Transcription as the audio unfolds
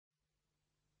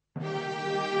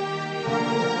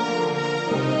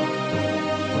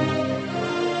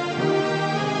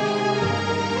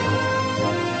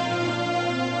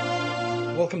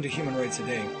Welcome to Human Rights A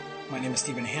Day. My name is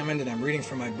Stephen Hammond, and I'm reading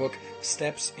from my book,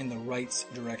 Steps in the Rights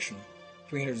Direction,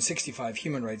 365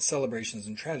 Human Rights Celebrations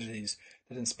and Tragedies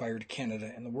that Inspired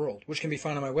Canada and the World, which can be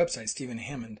found on my website,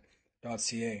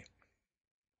 stephenhammond.ca.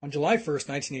 On July 1st,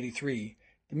 1983,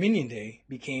 Dominion Day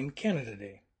became Canada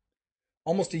Day.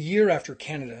 Almost a year after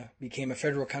Canada became a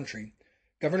federal country,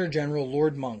 Governor-General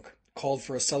Lord Monck called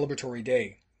for a celebratory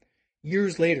day.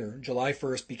 Years later, July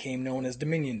 1st became known as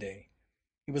Dominion Day.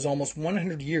 It was almost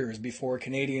 100 years before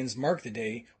Canadians marked the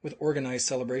day with organized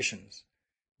celebrations.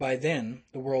 By then,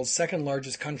 the world's second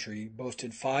largest country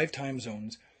boasted 5 time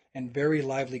zones and very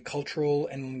lively cultural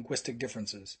and linguistic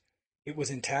differences. It was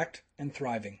intact and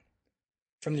thriving.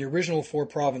 From the original 4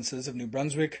 provinces of New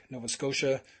Brunswick, Nova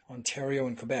Scotia, Ontario,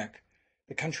 and Quebec,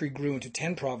 the country grew into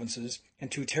 10 provinces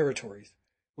and 2 territories,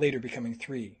 later becoming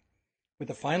 3, with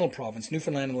the final province,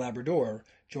 Newfoundland and Labrador,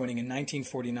 joining in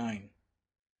 1949.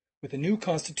 With a new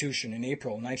constitution in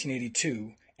April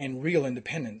 1982 and real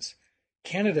independence,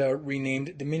 Canada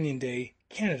renamed Dominion Day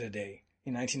Canada Day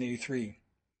in 1983.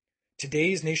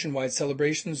 Today's nationwide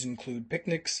celebrations include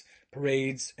picnics,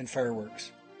 parades, and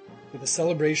fireworks. With the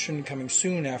celebration coming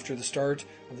soon after the start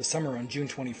of the summer on June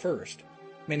 21st,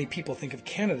 many people think of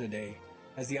Canada Day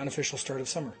as the unofficial start of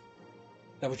summer.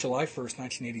 That was July 1st,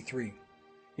 1983.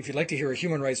 If you'd like to hear a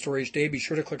human rights story each day, be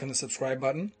sure to click on the subscribe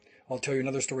button. I'll tell you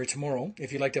another story tomorrow.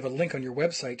 If you'd like to have a link on your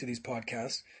website to these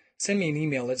podcasts, send me an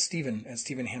email at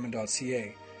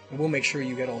stephen@stephenhammond.ca, and we'll make sure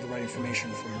you get all the right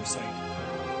information for your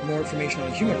site. For more information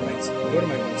on human rights, go to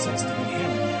my website,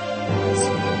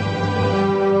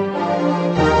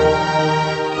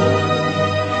 stephenhammond.ca.